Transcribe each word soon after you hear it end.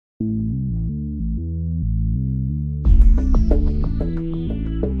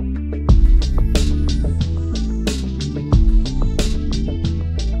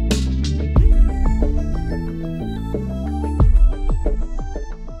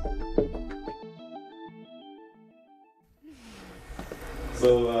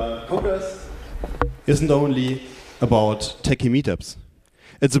So Congress isn't only about techie meetups.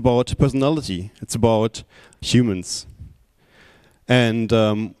 It's about personality. It's about humans. And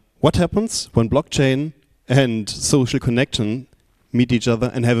what happens when blockchain and social connection meet each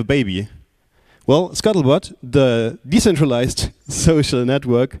other and have a baby? Well, Scuttlebutt, the decentralized social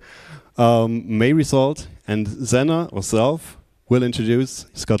network, may result, and Zena or Self will introduce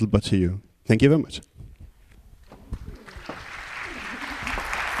Scuttlebutt to you. Thank you very much.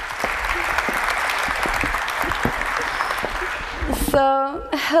 So,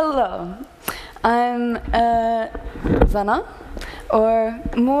 hello. I'm Zena, or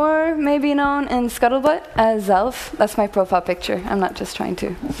more maybe known in Scuttlebutt as Zelf. That's my profile picture. I'm not just trying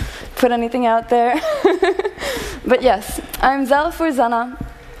to put anything out there. But yes, I'm Zelf or Zena,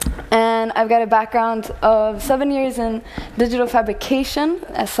 and I've got a background of 7 years in digital fabrication /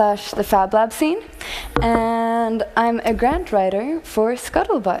 the Fab Lab scene, and I'm a grant writer for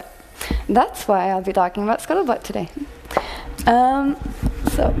Scuttlebutt. That's why I'll be talking about Scuttlebutt today.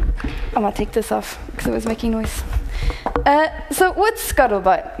 So I'm gonna take this off because it was making noise. So what's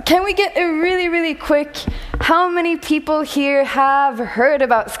Scuttlebutt? Can we get a really quick, how many people here have heard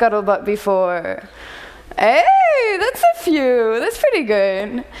about Scuttlebutt before? Hey, that's a few. That's pretty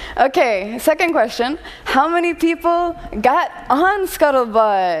good. Okay, second question. How many people got on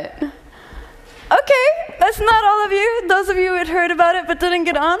Scuttlebutt? Okay, that's not all of you. Those of you who had heard about it but didn't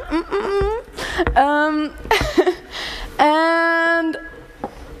get on. And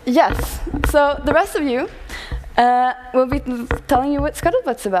yes, so the rest of you will be telling you what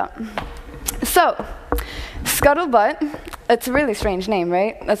Scuttlebutt's about. So, Scuttlebutt, it's a really strange name,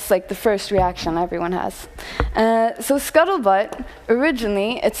 right? That's like the first reaction everyone has. So Scuttlebutt,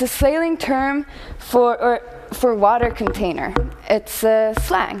 originally, it's a sailing term for water container. It's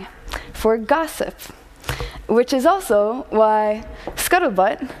slang for gossip, which is also why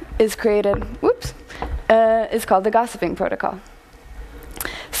Scuttlebutt is created, is called the gossiping protocol.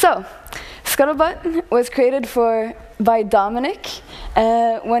 So, Scuttlebutt was created by Dominic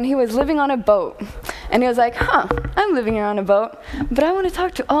when he was living on a boat. And he was like, I'm living here on a boat, but I want to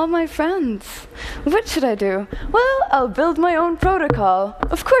talk to all my friends. What should I do? Well, I'll build my own protocol.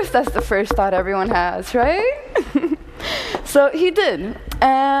 Of course, that's the first thought everyone has, right? So he did,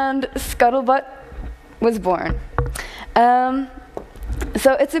 and Scuttlebutt was born.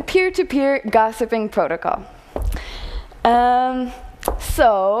 So it's a peer-to-peer gossiping protocol.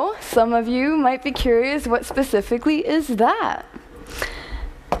 So some of you might be curious, what specifically is that?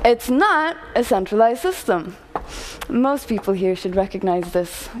 It's not a centralized system. Most people here should recognize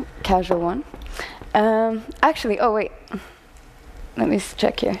this casual one. Actually, oh wait. Let me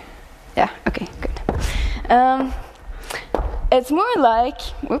check here. Yeah, okay, good. It's more like,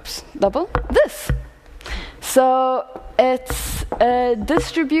 this. So it's a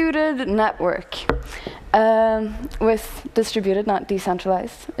distributed network. With distributed, not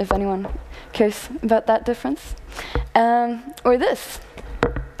decentralized, if anyone cares about that difference. Or this.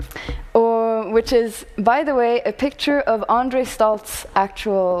 Which is, by the way, a picture of Andre Stalt's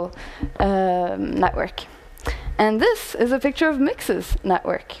actual network. And this is a picture of Mix's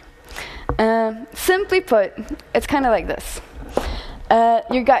network. Simply put, it's kind of like this.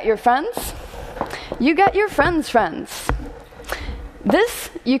 You got your friends. You got your friends' friends. This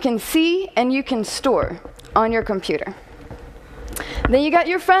you can see and you can store on your computer. Then you got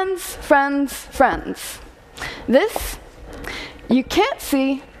your friends, friends, friends. This you can't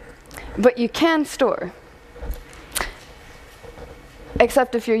see, but you can store.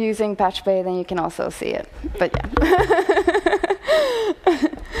 Except if you're using PatchBay, then you can also see it. But yeah.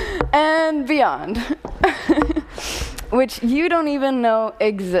 And beyond, which you don't even know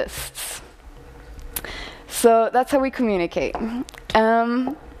exists. So that's how we communicate.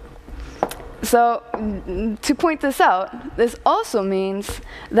 So to point this out, this also means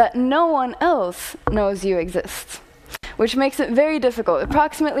that no one else knows you exist, which makes it very difficult.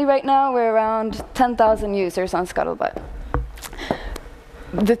 Approximately right now, we're around 10,000 users on Scuttlebutt.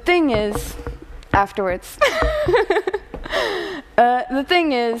 The thing is, afterwards, the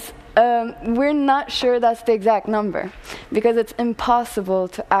thing is, we're not sure that's the exact number, because it's impossible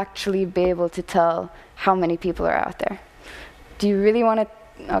to actually be able to tell how many people are out there. Do you really want to?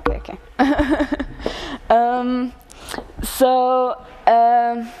 Okay.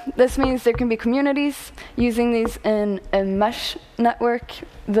 This means there can be communities using these in a mesh network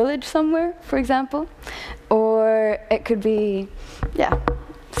village somewhere, for example, or it could be,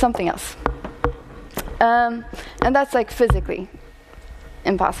 something else. And that's like physically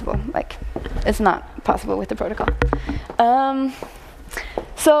impossible. Like, it's not possible with the protocol.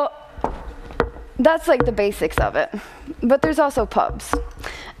 So that's like the basics of it. But there's also pubs.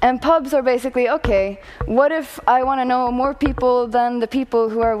 And pubs are basically, okay, what if I want to know more people than the people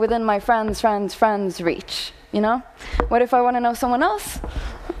who are within my friends' reach, you know? What if I want to know someone else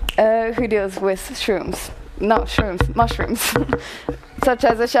who deals with shrooms? No, shrooms, mushrooms. Such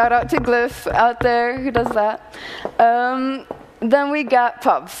as a shout out to Glyph out there who does that. Then we got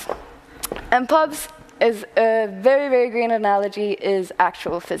pubs. And pubs is a very, very green analogy is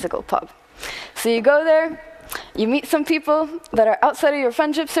actual physical pub. So you go there, you meet some people that are outside of your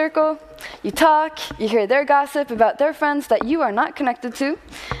friendship circle, you talk, you hear their gossip about their friends that you are not connected to,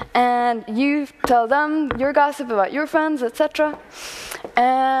 and you tell them your gossip about your friends, etc.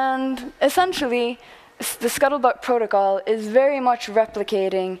 And essentially, the Scuttlebutt protocol is very much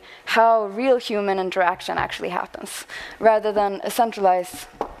replicating how real human interaction actually happens, rather than a centralized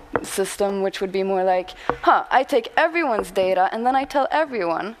system, which would be more like, I take everyone's data and then I tell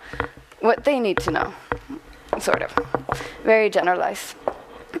everyone what they need to know, sort of. Very generalized.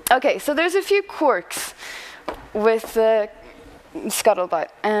 Okay, so there's a few quirks with Scuttlebutt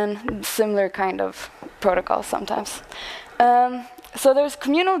and similar kind of protocols sometimes. So there's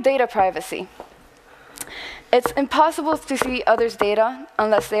communal data privacy. It's impossible to see others' data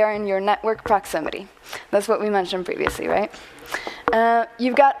unless they are in your network proximity. That's what we mentioned previously, right?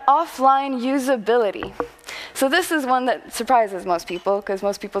 You've got offline usability. So this is one that surprises most people, because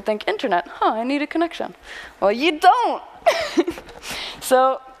most people think internet, I need a connection. Well, you don't!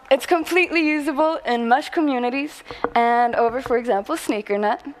 So it's completely usable in mesh communities and over, for example,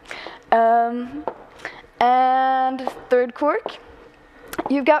 SneakerNet. And third quirk,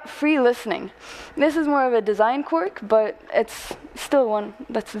 you've got free listening. This is more of a design quirk, but it's still one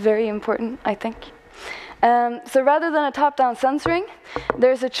that's very important, I think. So rather than a top-down censoring,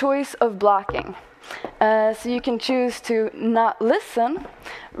 there's a choice of blocking. So you can choose to not listen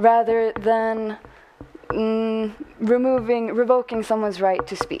rather than revoking someone's right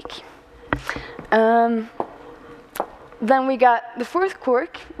to speak. Then we got the fourth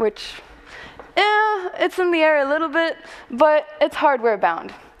quirk, which, it's in the air a little bit, but it's hardware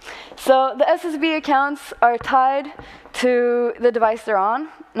bound. So the SSB accounts are tied to the device they're on.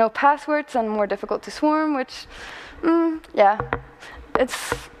 No passwords and more difficult to swarm, which,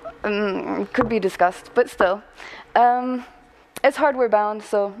 it's could be discussed, but still. It's hardware bound,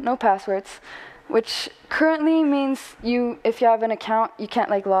 so no passwords, which currently means if you have an account, you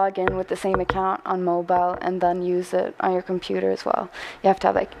can't log in with the same account on mobile and then use it on your computer as well. You have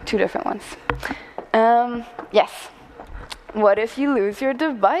to have two different ones. Yes. What if you lose your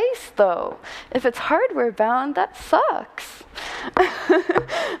device, though? If it's hardware bound, that sucks.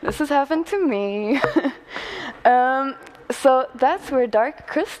 This has happened to me. So that's where Dark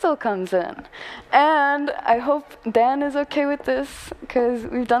Crystal comes in. And I hope Dan is okay with this, because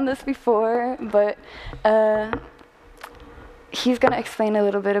we've done this before, but he's going to explain a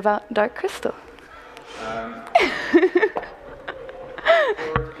little bit about Dark Crystal. For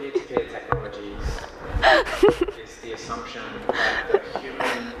peer-to-peer technologies, is the assumption that the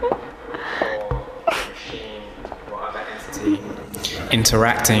human or machine or other entity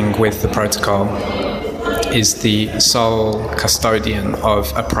interacting with the protocol is the sole custodian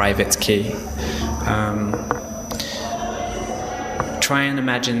of a private key. Try and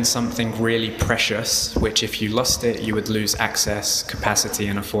imagine something really precious, which if you lost it, you would lose access, capacity,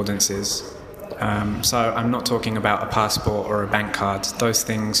 and affordances. So I'm not talking about a passport or a bank card. Those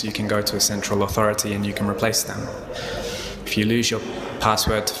things you can go to a central authority and you can replace them. If you lose your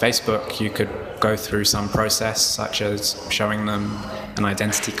password to Facebook, you could go through some process such as showing them an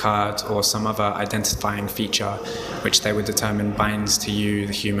identity card or some other identifying feature which they would determine binds to you,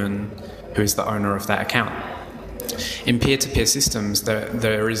 the human who is the owner of that account. In peer-to-peer systems,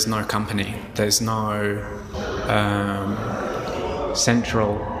 there is no company. There's no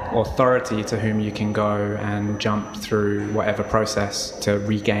central authority to whom you can go and jump through whatever process to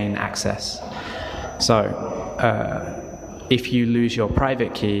regain access. So if you lose your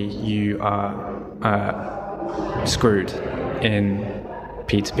private key, you are screwed in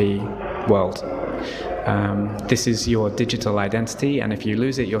P2P world. This is your digital identity, and if you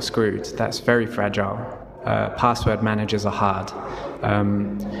lose it, you're screwed. That's very fragile. Password managers are hard.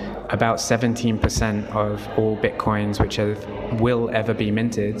 About 17% of all bitcoins which will ever be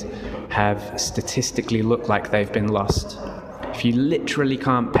minted have statistically looked like they've been lost. If you literally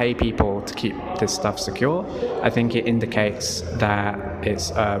can't pay people to keep this stuff secure, I think it indicates that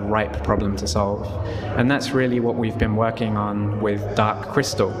it's a ripe problem to solve. And that's really what we've been working on with Dark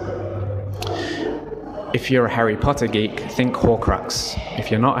Crystal. If you're a Harry Potter geek, think Horcrux.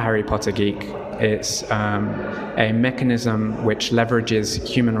 If you're not a Harry Potter geek, It's a mechanism which leverages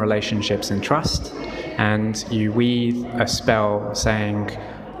human relationships and trust, and you weave a spell saying,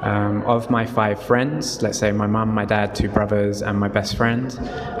 of my 5 friends, let's say my mum, my dad, 2 brothers, and my best friend,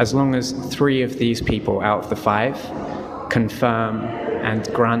 as long as 3 of these people out of the 5 confirm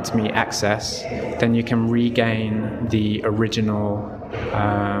and grant me access, then you can regain the original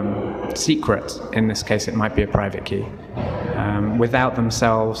secret. In this case, it might be a private key, without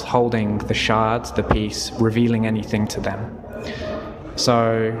themselves holding the shard, the piece, revealing anything to them.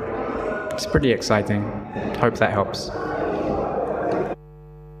 So it's pretty exciting. Hope that helps.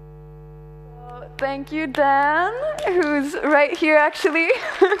 Thank you, Dan, who's right here, actually.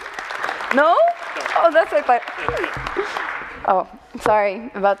 No? Oh, that's like my... Oh,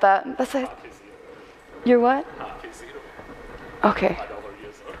 sorry about that. That's it. You're what? Okay.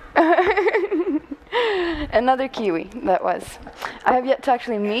 Another Kiwi, that was. I have yet to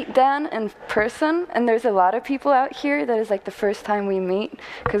actually meet Dan in person, and there's a lot of people out here that is like the first time we meet,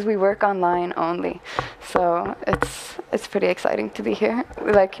 because we work online only. So it's pretty exciting to be here.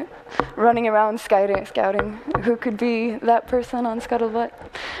 We're like running around scouting who could be that person on Scuttlebutt.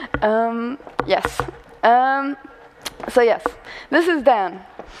 Yes. So yes, this is Dan.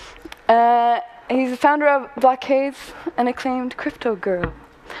 He's the founder of Blockades, an acclaimed crypto girl.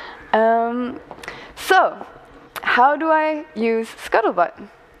 So, how do I use Scuttlebutt?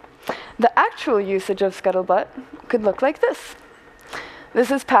 The actual usage of Scuttlebutt could look like this. This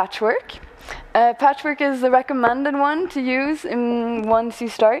is Patchwork. Patchwork is the recommended one to use once you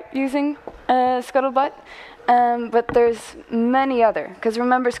start using Scuttlebutt. But there's many other, because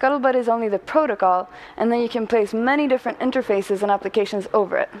remember, Scuttlebutt is only the protocol, and then you can place many different interfaces and applications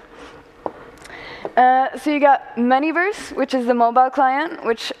over it. So you got Manyverse, which is the mobile client,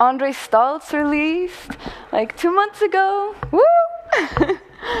 which Andre Staltz released like 2 months ago. Woo!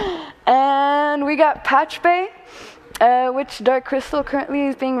 And we got Patchbay, which Dark Crystal currently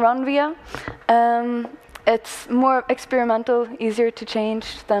is being run via. It's more experimental, easier to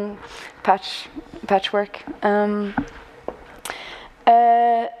change than Patchwork.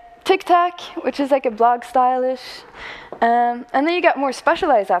 Tic-Tac, which is like a blog stylish. And then you got more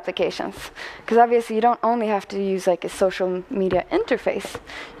specialized applications, because obviously you don't only have to use like a social media interface.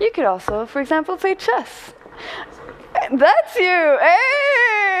 You could also, for example, play chess. That's you!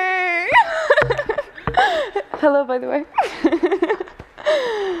 Hey! Hello, by the way.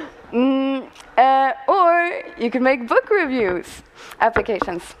 Or you could make book reviews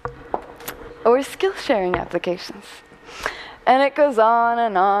applications, or skill sharing applications. And it goes on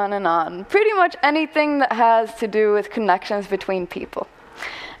and on and on. Pretty much anything that has to do with connections between people.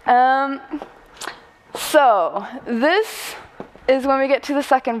 So this is when we get to the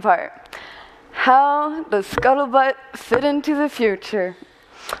second part. How does Scuttlebutt fit into the future?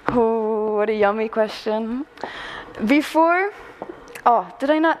 Oh, what a yummy question. Before, oh,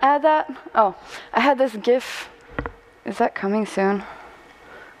 did I not add that? Oh, I had this GIF. Is that coming soon?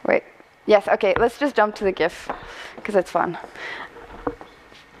 Wait. Yes, okay, let's just jump to the GIF, because it's fun.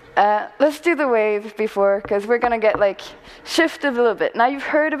 Let's do the wave before, because we're going to get, like, shifted a little bit. Now you've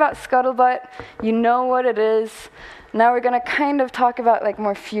heard about Scuttlebutt, you know what it is. Now we're going to kind of talk about, like,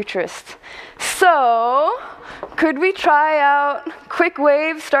 more futurist. So, could we try out quick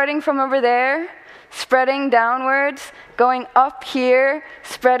wave starting from over there, spreading downwards, going up here,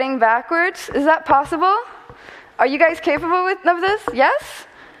 spreading backwards? Is that possible? Are you guys capable of this? Yes?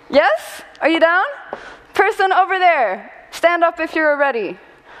 Yes? Are you down? Person over there, stand up if you're ready.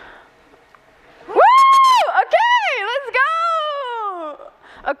 Woo! Okay, let's go!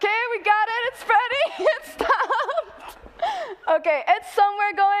 Okay, we got it, it's spreading, it stopped. Okay, it's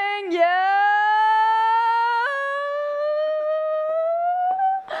somewhere going, yeah!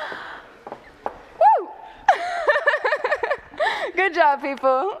 Woo! Good job,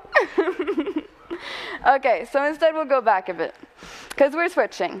 people. Okay, so instead we'll go back a bit, because we're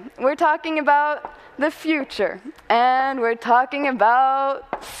switching. We're talking about the future, and we're talking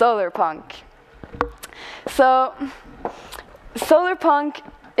about solarpunk. So, solarpunk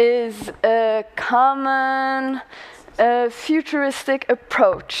is a common futuristic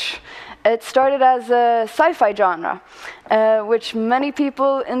approach. It started as a sci-fi genre, which many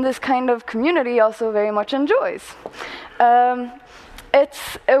people in this kind of community also very much enjoys.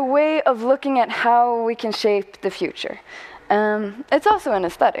 It's a way of looking at how we can shape the future. It's also an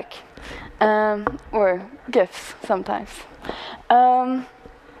aesthetic, or gifs sometimes.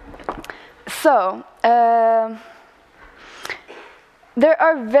 There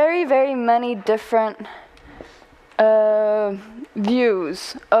are very, very many different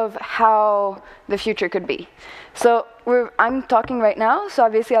views of how the future could be. So I'm talking right now, so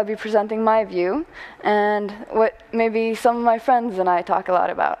obviously I'll be presenting my view and what maybe some of my friends and I talk a lot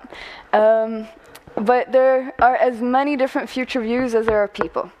about. But there are as many different future views as there are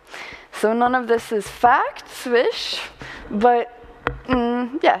people. So none of this is facts-ish, but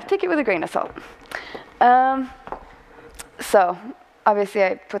yeah, take it with a grain of salt. So obviously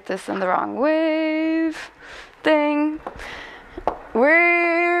I put this in the wrong wave thing.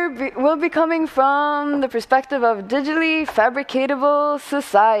 We'll be coming from the perspective of digitally fabricatable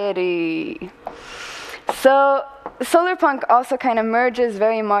society. So Solarpunk also kind of merges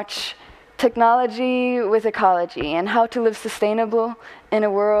very much technology with ecology and how to live sustainable in a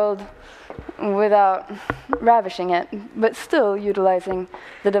world without ravishing it, but still utilizing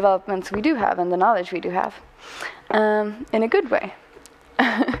the developments we do have and the knowledge we do have in a good way.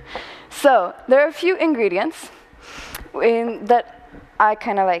 So there are a few ingredients that I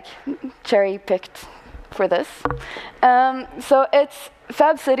kind of like cherry-picked for this. So it's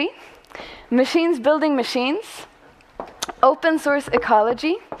Fab City, machines building machines, open source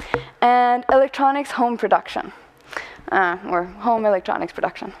ecology, and electronics home production. Or home electronics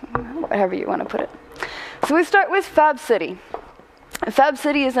production, whatever you want to put it. So we start with Fab City. Fab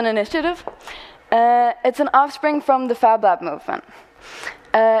City is an initiative. It's an offspring from the Fab Lab movement.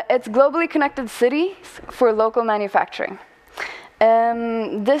 It's globally connected cities for local manufacturing.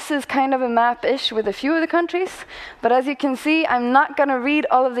 This is kind of a map-ish with a few of the countries, but as you can see, I'm not going to read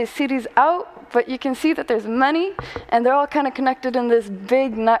all of these cities out, but you can see that there's many, and they're all kind of connected in this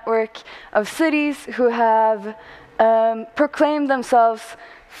big network of cities who have proclaimed themselves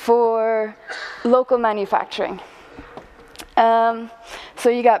for local manufacturing. So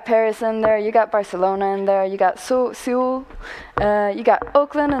you got Paris in there, you got Barcelona in there, you got Seoul, you got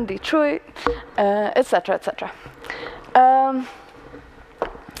Oakland and Detroit, etc., etc.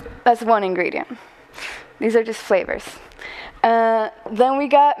 That's one ingredient. These are just flavors. Then we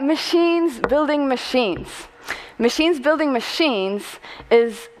got machines building machines. Machines building machines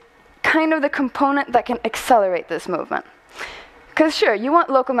is kind of the component that can accelerate this movement. Because sure, you want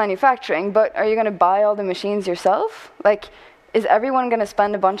local manufacturing, but are you going to buy all the machines yourself? Like, is everyone going to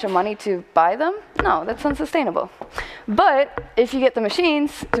spend a bunch of money to buy them? No, that's unsustainable. But if you get the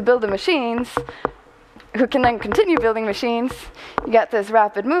machines to build the machines, who can then continue building machines, you got this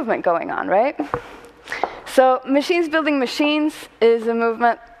rapid movement going on, right? So machines building machines is a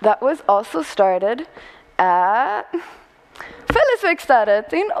movement that was also started at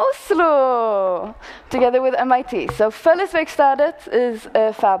Fellesverkstedet in Oslo, together with MIT. So Fellesverkstedet is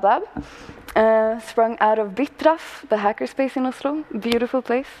a fab lab sprung out of Bitraf, the hackerspace in Oslo. Beautiful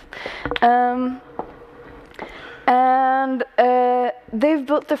place. And they've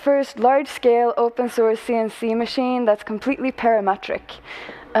built the first large-scale open-source CNC machine that's completely parametric.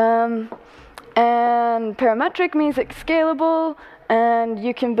 And parametric means it's scalable, and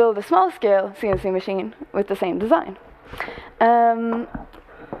you can build a small-scale CNC machine with the same design.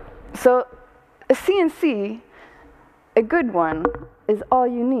 So a CNC, a good one, is all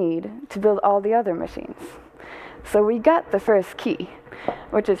you need to build all the other machines. So we got the first key,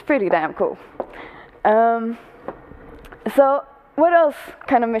 which is pretty damn cool. So what else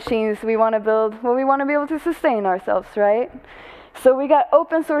kind of machines do we want to build? Well, we want to be able to sustain ourselves, right? So we got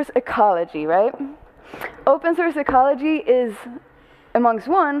open source ecology, right? Open source ecology is, amongst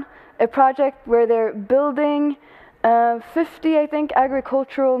one, a project where they're building 50, I think,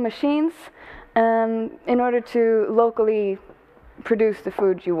 agricultural machines in order to locally produce the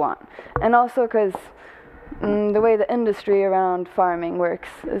food you want. And also because the way the industry around farming works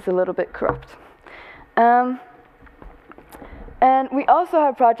is a little bit corrupt. And we also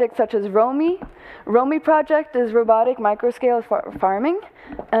have projects such as ROMI. ROMI project is robotic microscale farming.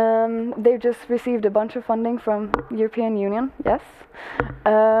 They've just received a bunch of funding from European Union, yes,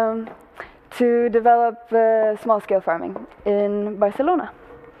 to develop small-scale farming in Barcelona.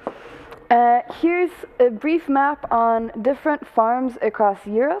 Here's a brief map on different farms across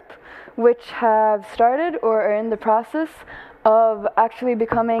Europe which have started or are in the process of actually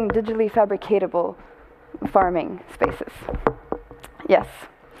becoming digitally fabricatable farming spaces. Yes.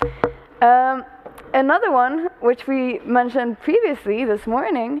 Another one, which we mentioned previously this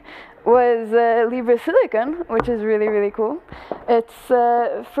morning, was LibreSilicon, which is really, really cool. It's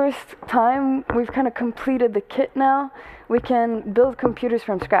first time we've kind of completed the kit now. We can build computers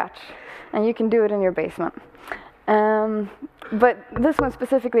from scratch, and you can do it in your basement. But this one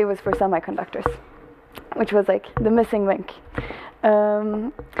specifically was for semiconductors, which was like the missing link.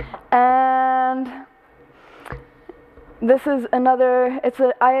 And this is another, it's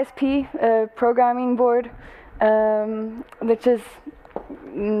an ISP programming board which is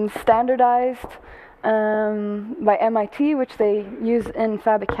standardized by MIT, which they use in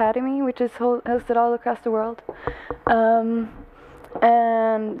Fab Academy, which is hosted all across the world.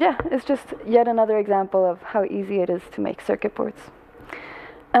 And yeah, it's just yet another example of how easy it is to make circuit boards.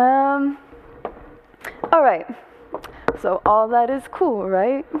 All right, so all that is cool,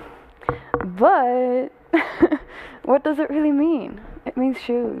 right? But what does it really mean? It means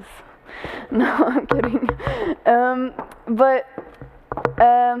shoes. No, I'm kidding.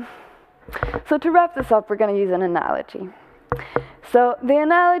 So to wrap this up, we're going to use an analogy. So the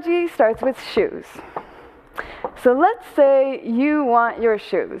analogy starts with shoes. So let's say you want your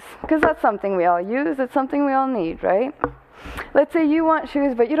shoes, because that's something we all use, it's something we all need, right? Let's say you want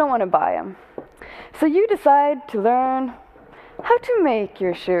shoes, but you don't want to buy them. So you decide to learn how to make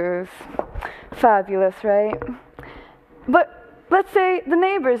your shoes. Fabulous, right? But let's say the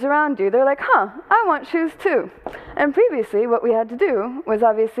neighbors around you, they're like, I want shoes too. And previously, what we had to do was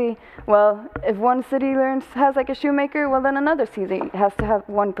obviously, well, if one city has like a shoemaker, well then another city has to have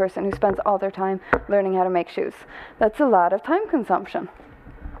one person who spends all their time learning how to make shoes. That's a lot of time consumption.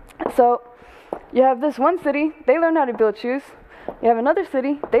 So you have this one city, they learn how to build shoes. You have another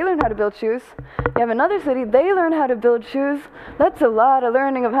city, they learn how to build shoes. You have another city, they learn how to build shoes. That's a lot of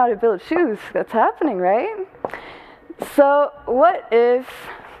learning of how to build shoes that's happening, right? So what if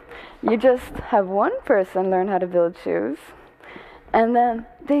you just have one person learn how to build shoes, and then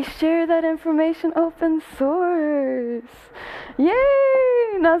they share that information open source?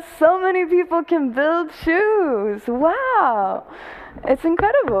 Yay! Now so many people can build shoes. Wow! It's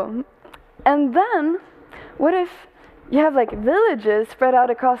incredible. And then, what if you have like villages spread out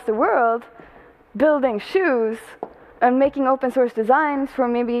across the world building shoes and making open source designs for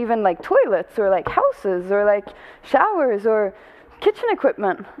maybe even like toilets or like houses or like showers or kitchen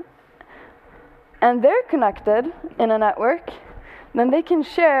equipment. And they're connected in a network, then they can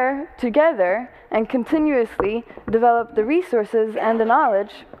share together and continuously develop the resources and the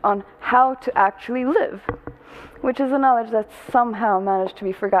knowledge on how to actually live, which is a knowledge that's somehow managed to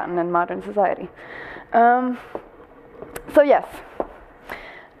be forgotten in modern society. So yes,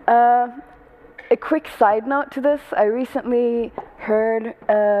 a quick side note to this, I recently heard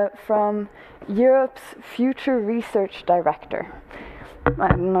from Europe's future research director. I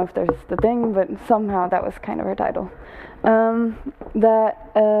don't know if there's the thing, but somehow that was kind of her title.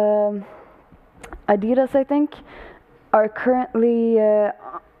 That Adidas, I think, are currently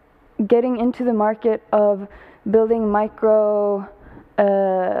getting into the market of building micro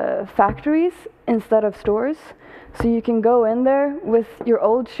factories instead of stores. So you can go in there with your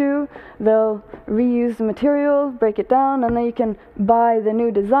old shoe, they'll reuse the material, break it down, and then you can buy the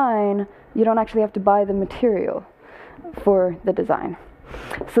new design. You don't actually have to buy the material for the design.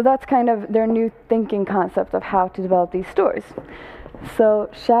 So that's kind of their new thinking concept of how to develop these stores. So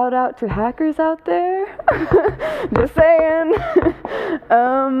shout out to hackers out there. Just saying.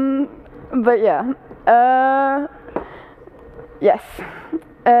 But yeah. Yes.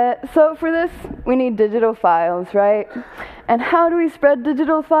 So for this, we need digital files, right? And how do we spread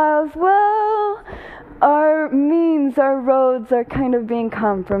digital files? Well, our means, our roads are kind of being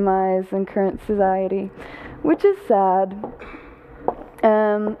compromised in current society, which is sad.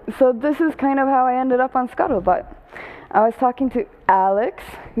 So this is kind of how I ended up on Scuttlebutt. I was talking to Alex,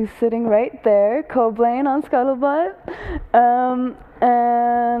 who's sitting right there, co-blaine on Scuttlebutt,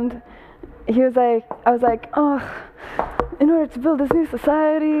 and he was like, I was like, in order to build this new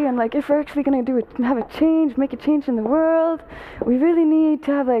society, and like if we're actually gonna make a change in the world, we really need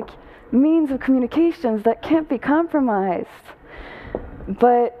to have like means of communications that can't be compromised.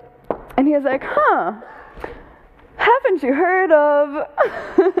 And he was like, haven't you heard of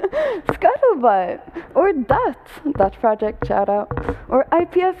Scuttlebutt or Dutch project, shout out, or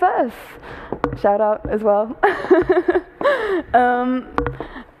IPFS, shout out as well.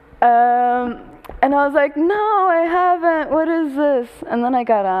 And I was like, no, I haven't, what is this? And then I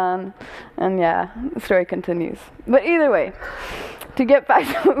got on, and yeah, the story continues. But either way, to get back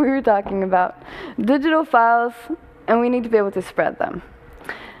to what we were talking about, digital files, and we need to be able to spread them.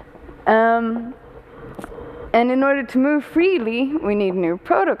 And in order to move freely, we need new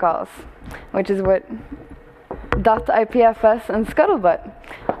protocols, which is what .ipfs and Scuttlebutt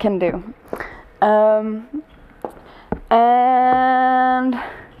can do. And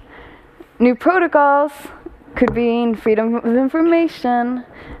new protocols could mean freedom of information,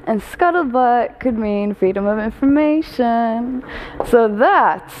 and Scuttlebutt could mean freedom of information. So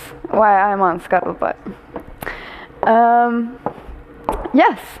that's why I'm on Scuttlebutt.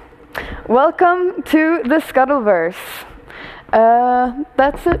 Yes, welcome to the Scuttleverse.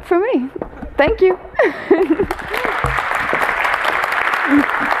 That's it for me. Thank you.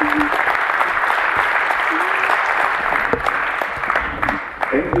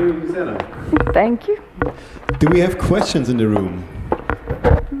 Thank you, Susanna. Thank you. Do we have questions in the room?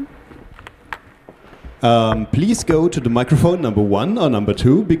 Please go to the microphone number 1 or number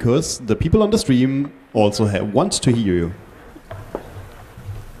 2, because the people on the stream also want to hear you.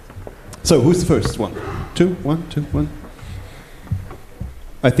 So, who's the first one? 2, 1, 2, 1.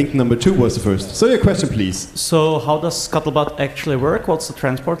 I think number 2 was the first. So, your question, please. So, how does Scuttlebutt actually work? What's the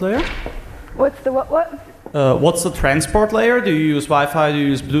transport layer? What's the what? What's the transport layer? Do you use Wi-Fi? Do you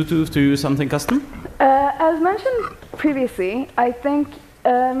use Bluetooth? Do you use something custom? As mentioned previously, I think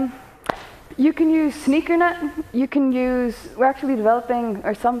you can use SneakerNet. You can use, we're actually developing,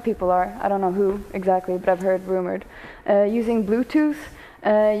 or some people are, I don't know who exactly, but I've heard rumored, using Bluetooth.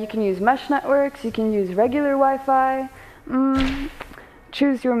 You can use mesh networks. You can use regular Wi-Fi.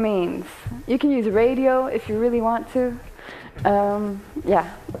 Choose your means. You can use radio if you really want to. Yeah.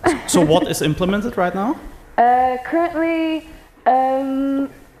 So what is implemented right now? Currently,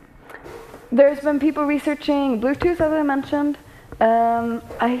 there's been people researching Bluetooth, as I mentioned.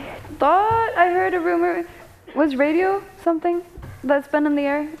 I thought I heard a rumor. Was radio something that's been in the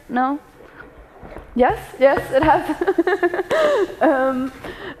air? No? Yes, it has.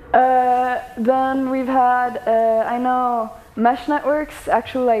 Then we've had, I know, mesh networks,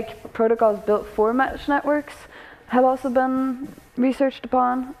 actual like protocols built for mesh networks, have also been researched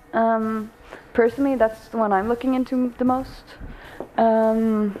upon. Personally, that's the one I'm looking into the most.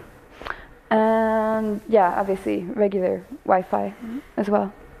 And yeah, obviously regular Wi-Fi as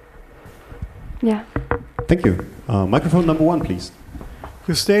well. Yeah. Thank you. Microphone number 1, please.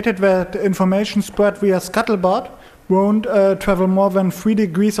 You stated that information spread via Scuttlebutt won't travel more than 3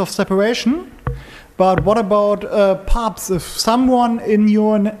 degrees of separation. But what about pubs? If someone in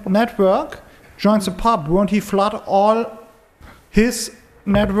your network joins a pub, won't he flood all his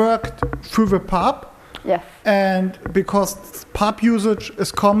network through the pub? Yes. And because pub usage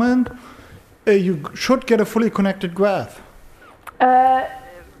is common, you should get a fully connected graph.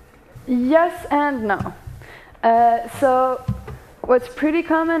 Yes and no. So what's pretty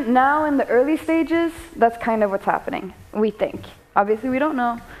common now in the early stages, that's kind of what's happening, we think. Obviously we don't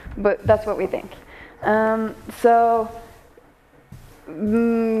know, but that's what we think. Since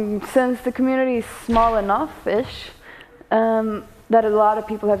the community is small enough-ish, that a lot of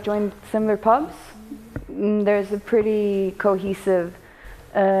people have joined similar pubs, there's a pretty cohesive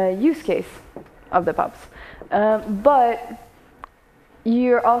use case of the pubs. But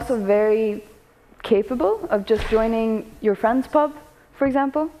you're also very capable of just joining your friend's pub, for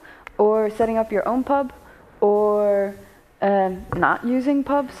example, or setting up your own pub, or not using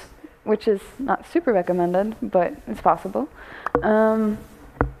pubs, which is not super recommended, but it's possible.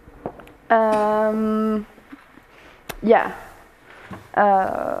 Yeah.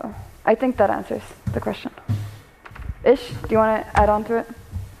 I think that answers the question. Ish, do you want to add on to it?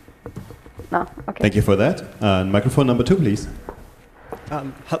 No? Okay. Thank you for that. Microphone number 2, please.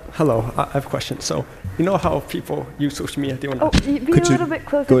 Hello, I have a question. So, you know how people use social media? They want be a little bit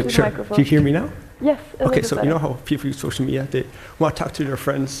closer to the microphone. Do you hear me now? Yes, a little bit so better. you know how people use social media? They want to talk to their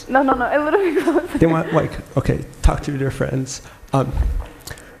friends. No, a little bit closer. They want, talk to their friends.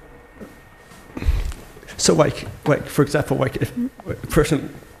 So, for example, if a person,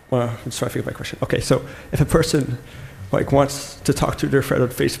 I'm just trying to figure out my question. Okay, so if a person wants to talk to their friend on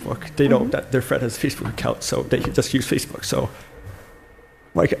Facebook, they know that their friend has a Facebook account, so they can just use Facebook. So,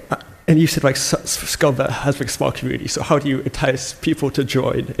 and you said Scuttlebutt has a small community. So how do you entice people to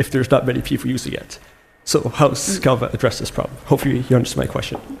join if there's not many people using it? So how does Scuttlebutt address this problem? Hopefully you understand my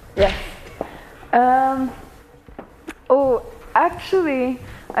question. Yes. Actually,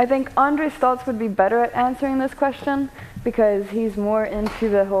 I think Andre Stoltz would be better at answering this question because he's more into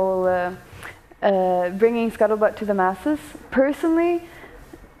the whole bringing Scuttlebutt to the masses. Personally,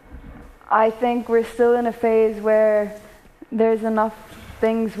 I think we're still in a phase where there's enough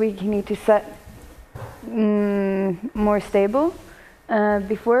things we need to set more stable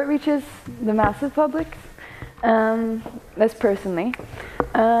before it reaches the massive public. That's personally.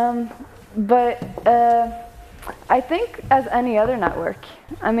 But I think as any other network,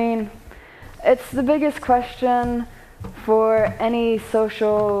 I mean, it's the biggest question for any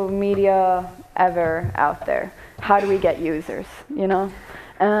social media ever out there. How do we get users, you know?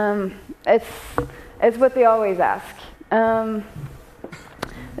 It's what they always ask.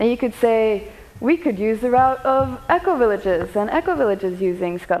 And you could say, we could use the route of eco villages and eco villages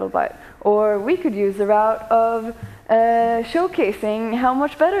using Scuttlebutt. Or we could use the route of showcasing how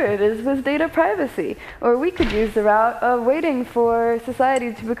much better it is with data privacy. Or we could use the route of waiting for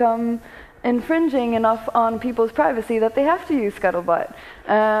society to become infringing enough on people's privacy that they have to use Scuttlebutt,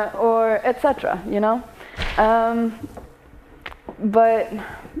 or etc. You know, but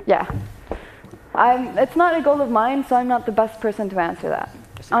yeah, it's not a goal of mine, so I'm not the best person to answer that.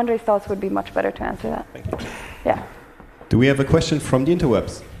 Andre Stolz would be much better to answer that. Thank you. Yeah. Do we have a question from the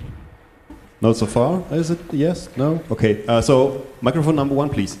interwebs? Not so far. Is it yes? No? Okay. So microphone number 1,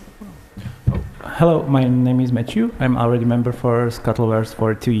 please. Hello, my name is Matthew. I'm already member for Scuttleverse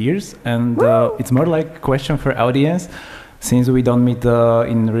for 2 years, and it's more like a question for audience. Since we don't meet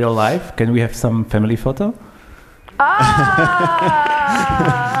in real life, can we have some family photo? I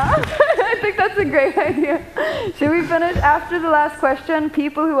think that's a great idea. Should we finish after the last question?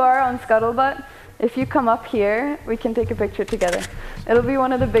 People who are on Scuttlebutt, if you come up here, we can take a picture together. It'll be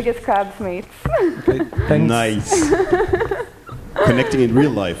one of the biggest crabs meets. Okay, thanks. Nice. Connecting in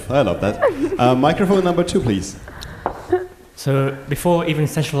real life. I love that. Microphone number 2, please. So before even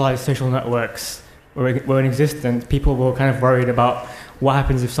centralized social networks were in existence, people were kind of worried about what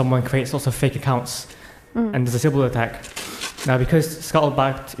happens if someone creates lots of fake accounts and there's a Sybil attack. Now, because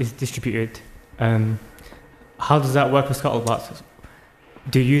Scuttlebutt is distributed, how does that work with Scuttlebutt?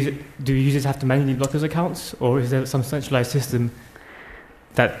 Do users have to manually block those accounts, or is there some centralized system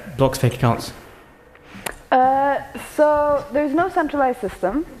that blocks fake accounts? So there's no centralized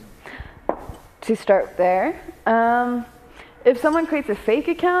system, to start there. If someone creates a fake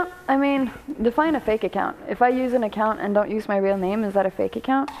account, I mean, define a fake account. If I use an account and don't use my real name, is that a fake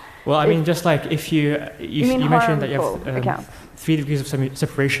account? Well, I mean, just like if you mentioned that you have 3 degrees of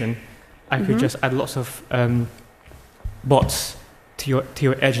separation, I could just add lots of bots to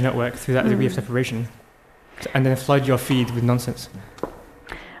your edge network through that degree of separation, and then flood your feed with nonsense.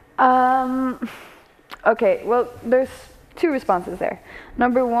 Okay, well, there's 2 responses there.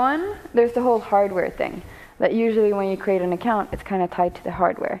 Number 1, there's the whole hardware thing. That usually when you create an account, it's kind of tied to the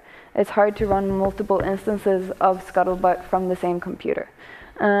hardware. It's hard to run multiple instances of Scuttlebutt from the same computer.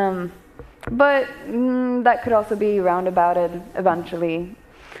 But that could also be roundabouted eventually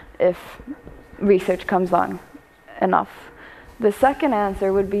if research comes along enough. The second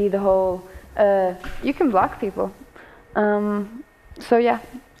answer would be the whole, you can block people. So yeah,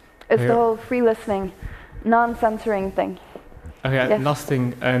 it's the whole free listening, non-censoring thing. Okay, yes. Last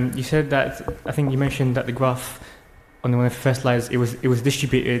thing, you said that, I think you mentioned that the graph on one of the first slides, it was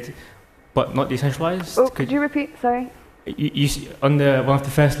distributed, but not decentralized. Oh, could you repeat, sorry? On one of the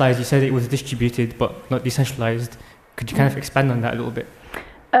first slides, you said it was distributed, but not decentralized. Could you kind of expand on that a little bit?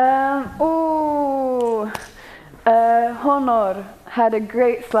 Honor had a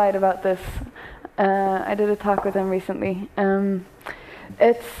great slide about this. I did a talk with him recently.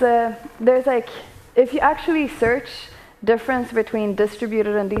 There's like, if you actually search difference between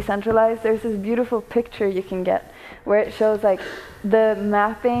distributed and decentralized, there's this beautiful picture you can get where it shows like the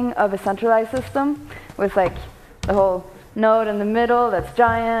mapping of a centralized system with like the whole node in the middle that's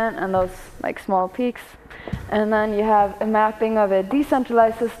giant and those like small peaks. And then you have a mapping of a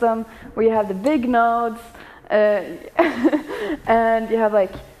decentralized system where you have the big nodes and you have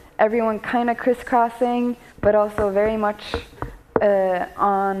like everyone kind of crisscrossing, but also very much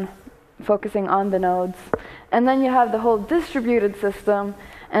focusing on the nodes. And then you have the whole distributed system,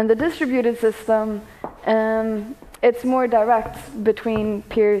 and the distributed system, it's more direct between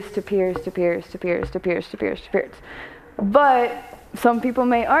peers to peers to peers to peers to peers to peers to peers. But some people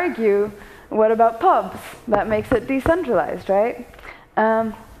may argue, what about pubs? That makes it decentralized, right?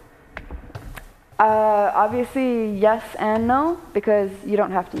 Obviously, yes and no, because you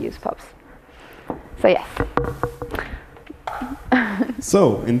don't have to use pubs. So yes.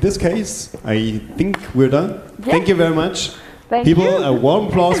 So, in this case, I think we're done. Yeah. Thank you very much. Thank People, you. a warm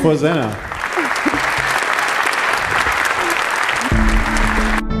applause for Zena.